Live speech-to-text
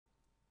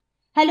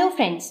Hello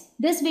friends,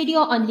 this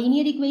video on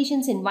linear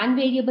equations in one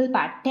variable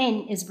part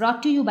 10 is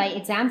brought to you by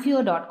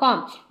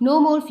examfear.com. No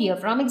more fear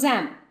from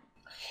exam.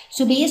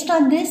 So based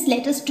on this,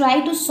 let us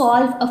try to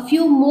solve a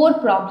few more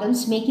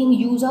problems making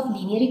use of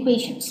linear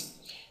equations.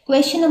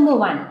 Question number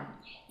 1.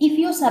 If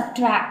you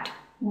subtract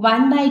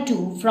 1 by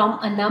 2 from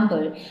a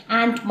number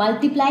and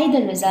multiply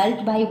the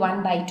result by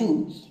 1 by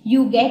 2,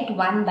 you get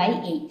 1 by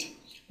 8.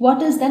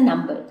 What is the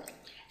number?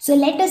 So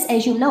let us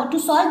assume, now to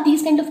solve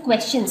these kind of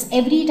questions,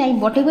 every time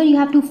whatever you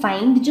have to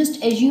find,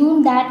 just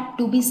assume that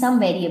to be some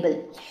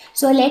variable.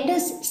 So let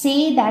us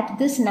say that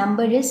this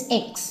number is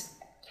x.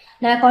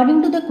 Now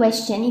according to the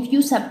question, if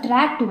you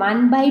subtract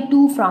 1 by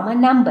 2 from a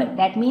number,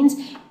 that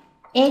means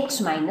x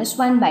minus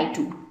 1 by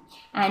 2.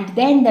 And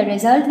then the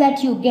result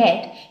that you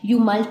get, you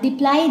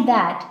multiply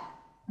that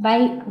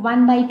by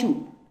 1 by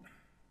 2.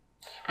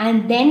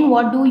 And then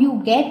what do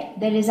you get?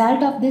 The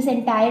result of this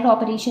entire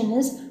operation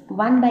is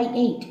 1 by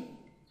 8.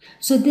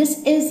 So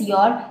this is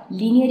your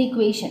linear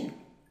equation.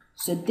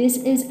 So this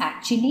is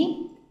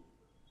actually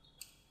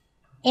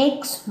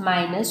x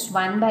minus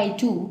 1 by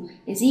 2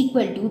 is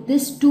equal to,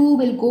 this 2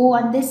 will go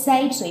on this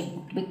side, so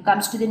it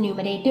comes to the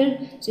numerator,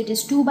 so it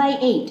is 2 by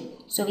 8.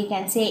 So we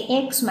can say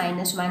x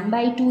minus 1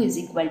 by 2 is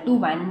equal to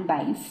 1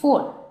 by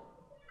 4,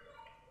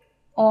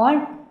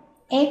 or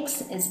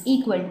x is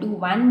equal to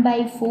 1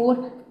 by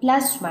 4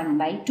 plus 1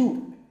 by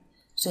 2.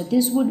 So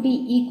this would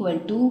be equal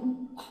to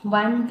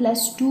 1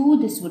 plus 2,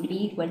 this would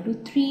be equal to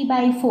 3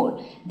 by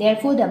 4.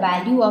 Therefore, the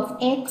value of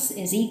x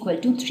is equal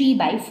to 3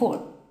 by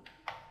 4.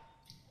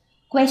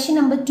 Question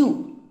number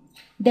 2.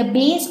 The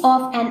base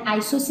of an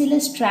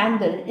isosceles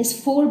triangle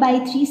is 4 by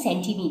 3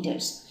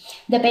 centimeters.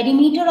 The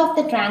perimeter of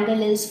the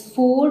triangle is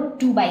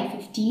 2 by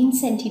 15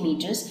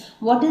 centimeters.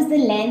 What is the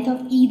length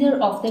of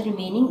either of the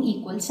remaining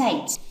equal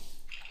sides?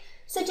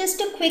 So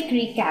just a quick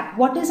recap.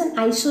 What is an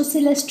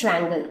isosceles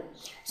triangle?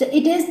 So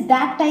it is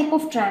that type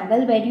of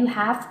triangle where you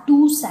have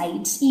two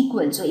sides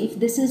equal. So if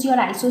this is your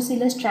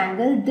isosceles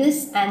triangle,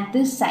 this and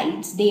this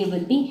sides, they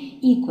will be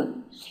equal.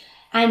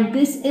 And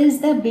this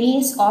is the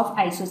base of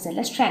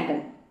isosceles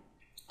triangle.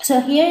 So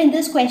here in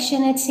this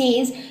question it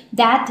says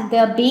that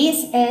the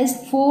base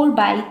is 4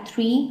 by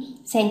 3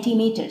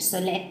 centimeters. So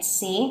let's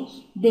say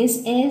this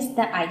is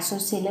the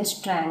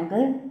isosceles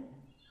triangle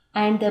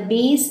and the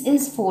base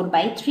is 4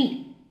 by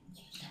 3.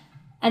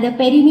 And the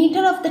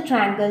perimeter of the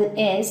triangle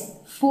is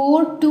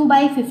 2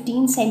 by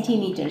 15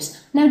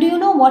 centimeters. Now, do you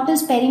know what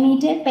is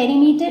perimeter?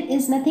 Perimeter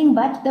is nothing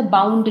but the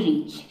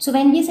boundary. So,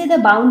 when we say the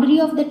boundary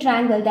of the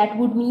triangle, that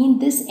would mean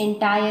this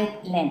entire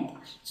length.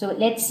 So,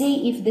 let's say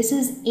if this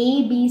is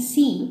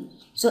ABC,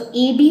 so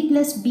AB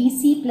plus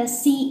BC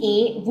plus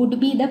CA would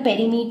be the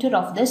perimeter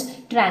of this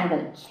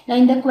triangle. Now,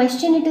 in the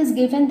question, it is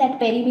given that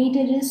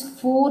perimeter is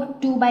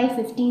 2 by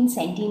 15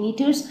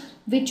 centimeters,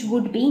 which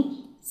would be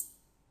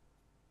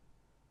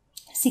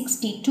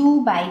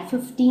 62 by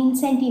 15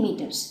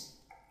 centimeters.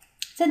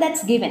 So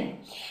that's given.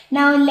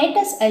 Now let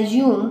us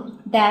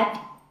assume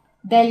that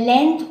the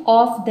length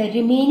of the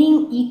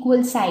remaining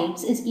equal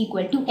sides is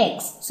equal to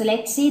x. So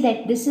let's say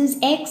that this is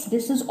x,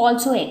 this is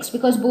also x,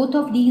 because both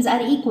of these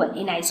are equal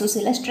in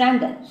isosceles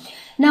triangle.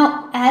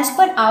 Now as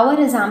per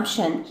our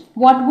assumption,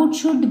 what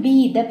should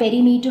be the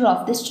perimeter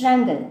of this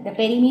triangle? The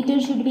perimeter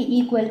should be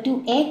equal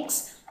to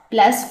x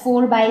plus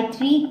 4 by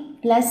 3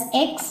 plus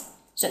x.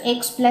 So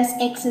x plus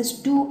x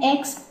is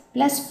 2x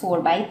plus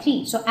 4 by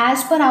 3. So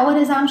as per our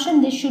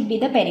assumption, this should be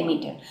the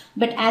perimeter.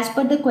 But as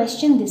per the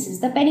question, this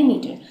is the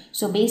perimeter.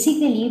 So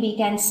basically, we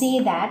can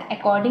say that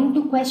according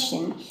to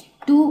question,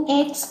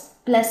 2x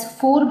plus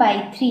 4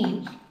 by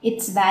 3,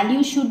 its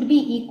value should be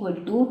equal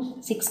to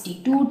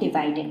 62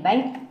 divided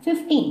by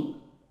 15.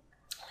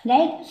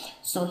 Right?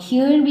 So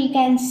here we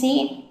can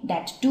say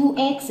that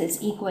 2x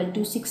is equal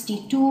to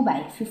 62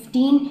 by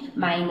 15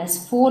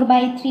 minus 4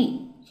 by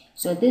 3.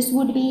 So this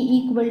would be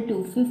equal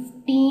to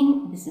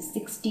 15, this is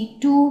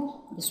 62,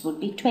 this would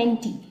be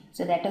 20.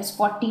 So that is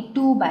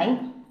 42 by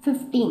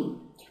 15.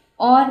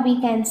 Or we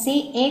can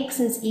say x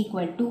is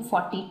equal to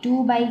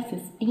 42 by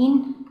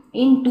 15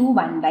 into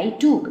 1 by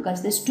 2,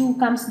 because this 2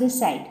 comes this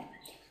side.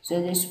 So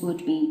this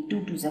would be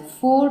 2 2s are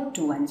 4,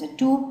 2 1s are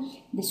 2.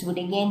 This would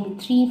again be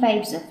 3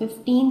 5s are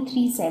 15,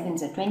 3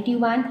 7s are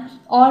 21.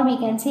 Or we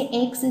can say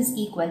x is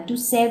equal to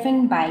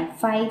 7 by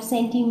 5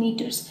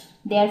 centimeters.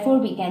 Therefore,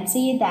 we can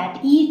say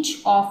that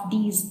each of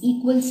these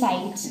equal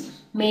sides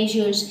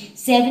measures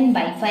 7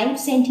 by 5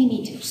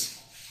 centimeters.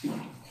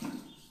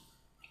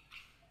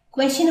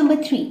 Question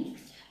number 3.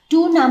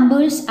 Two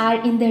numbers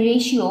are in the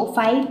ratio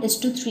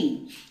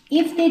 5:3.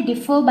 If they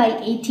differ by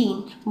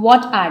 18,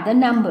 what are the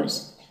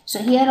numbers? So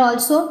here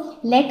also,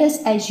 let us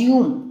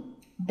assume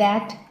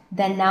that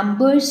the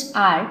numbers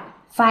are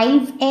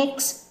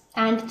 5x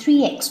and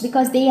 3x,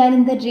 because they are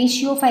in the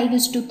ratio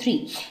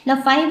 5:3.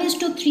 Now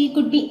 5:3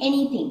 could be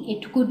anything.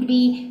 It could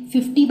be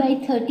 50 by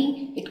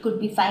 30, it could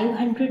be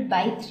 500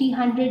 by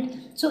 300,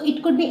 so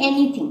it could be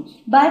anything,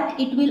 but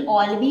it will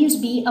always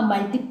be a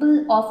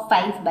multiple of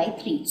 5 by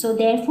 3. So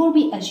therefore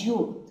we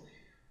assume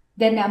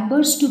the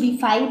numbers to be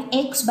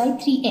 5x by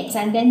 3x,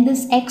 and then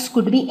this x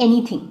could be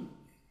anything.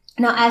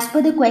 Now, as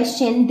per the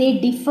question, they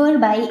differ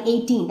by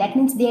 18. That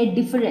means their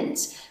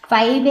difference.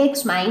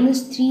 5x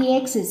minus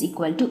 3x is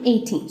equal to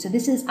 18. So,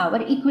 this is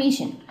our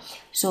equation.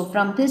 So,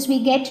 from this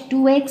we get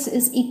 2x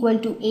is equal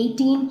to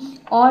 18,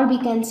 or we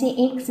can say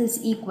x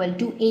is equal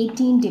to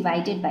 18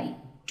 divided by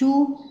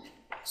 2.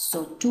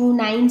 So, 2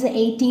 9s are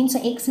 18. So,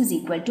 x is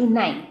equal to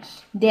 9.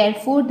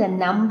 Therefore, the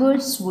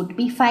numbers would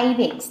be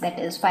 5x. That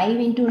is 5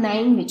 into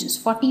 9, which is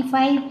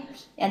 45.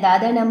 And the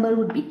other number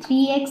would be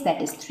 3x, that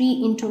is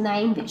 3 into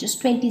 9, which is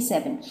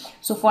 27.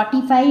 So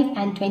 45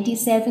 and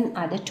 27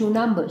 are the two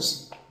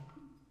numbers.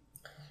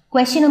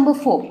 Question number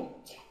 4.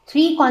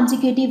 Three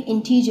consecutive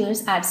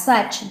integers are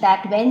such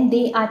that when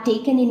they are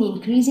taken in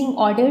increasing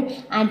order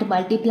and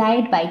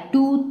multiplied by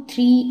 2,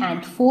 3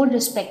 and 4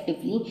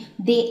 respectively,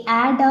 they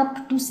add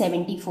up to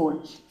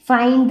 74.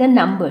 Find the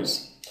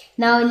numbers.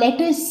 Now let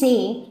us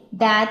say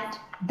that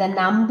the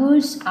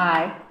numbers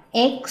are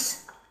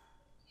x.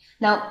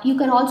 Now, you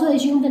can also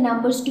assume the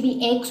numbers to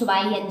be x,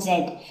 y and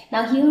z.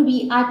 Now, here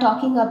we are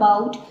talking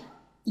about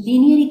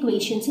linear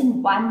equations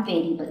in one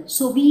variable.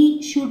 So,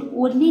 we should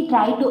only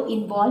try to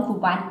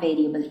involve one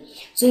variable.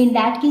 So, in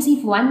that case,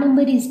 if one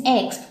number is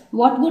x,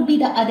 what would be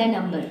the other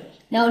number?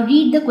 Now,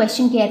 read the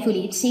question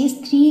carefully. It says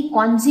three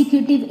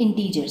consecutive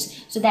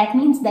integers. So, that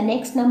means the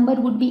next number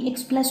would be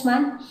x plus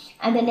 1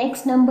 and the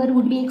next number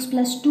would be x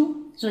plus 2.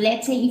 So,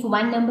 let's say if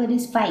one number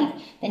is 5,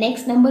 the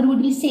next number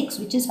would be 6,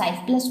 which is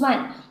 5 plus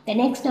 1. The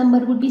next number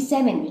would be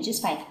 7, which is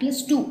 5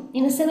 plus 2.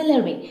 In a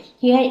similar way,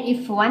 here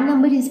if one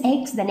number is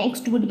x, the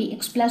next would be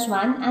x plus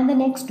 1 and the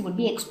next would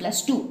be x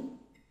plus 2.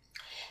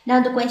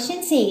 Now the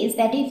question says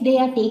that if they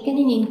are taken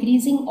in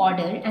increasing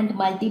order and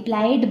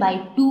multiplied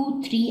by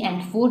 2, 3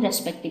 and 4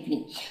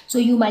 respectively. So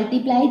you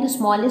multiply the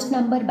smallest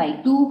number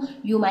by 2,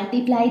 you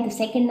multiply the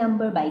second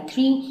number by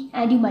 3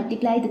 and you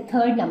multiply the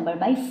third number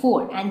by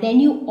 4 and then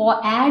you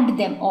add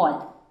them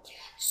all.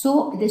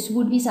 So this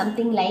would be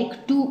something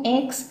like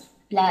 2x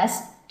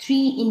plus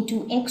 3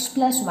 into x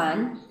plus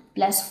 1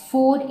 plus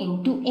 4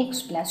 into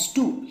x plus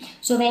 2.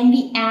 So when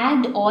we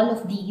add all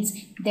of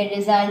these, the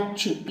result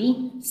should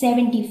be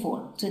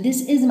 74. So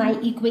this is my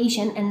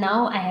equation and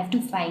now I have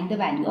to find the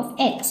value of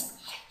x.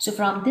 So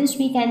from this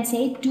we can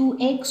say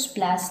 2x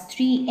plus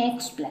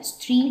 3x plus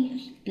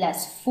 3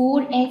 plus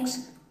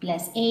 4x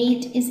plus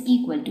 8 is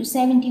equal to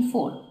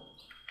 74.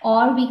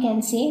 Or we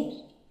can say,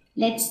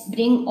 let's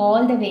bring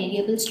all the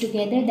variables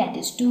together, that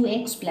is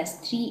 2x plus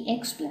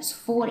 3x plus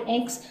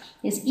 4x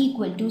is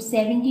equal to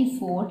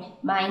 74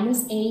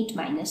 minus 8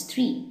 minus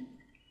 3.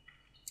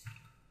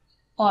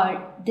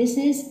 Or this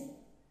is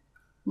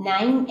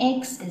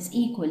 9x is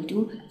equal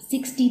to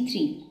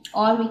 63.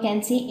 Or we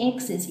can say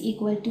x is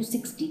equal to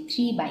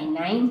 63 by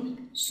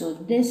 9. So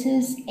this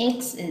is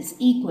x is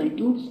equal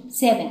to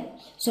 7.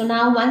 So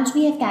now once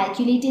we have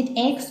calculated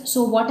x,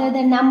 so what are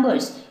the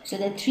numbers? So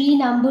the three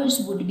numbers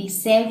would be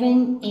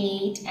 7,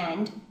 8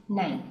 and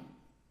 9.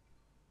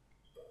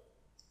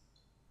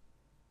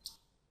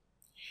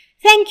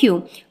 Thank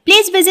you.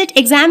 Please visit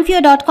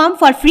examfear.com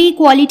for free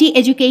quality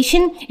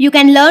education. You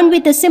can learn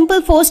with a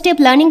simple 4-step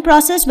learning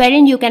process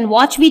wherein you can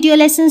watch video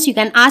lessons, you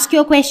can ask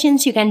your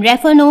questions, you can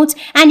refer notes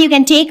and you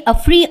can take a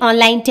free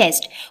online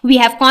test. We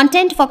have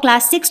content for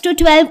class 6 to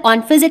 12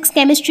 on physics,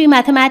 chemistry,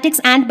 mathematics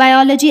and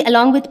biology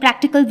along with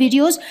practical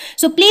videos.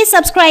 So please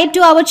subscribe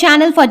to our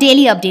channel for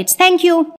daily updates. Thank you.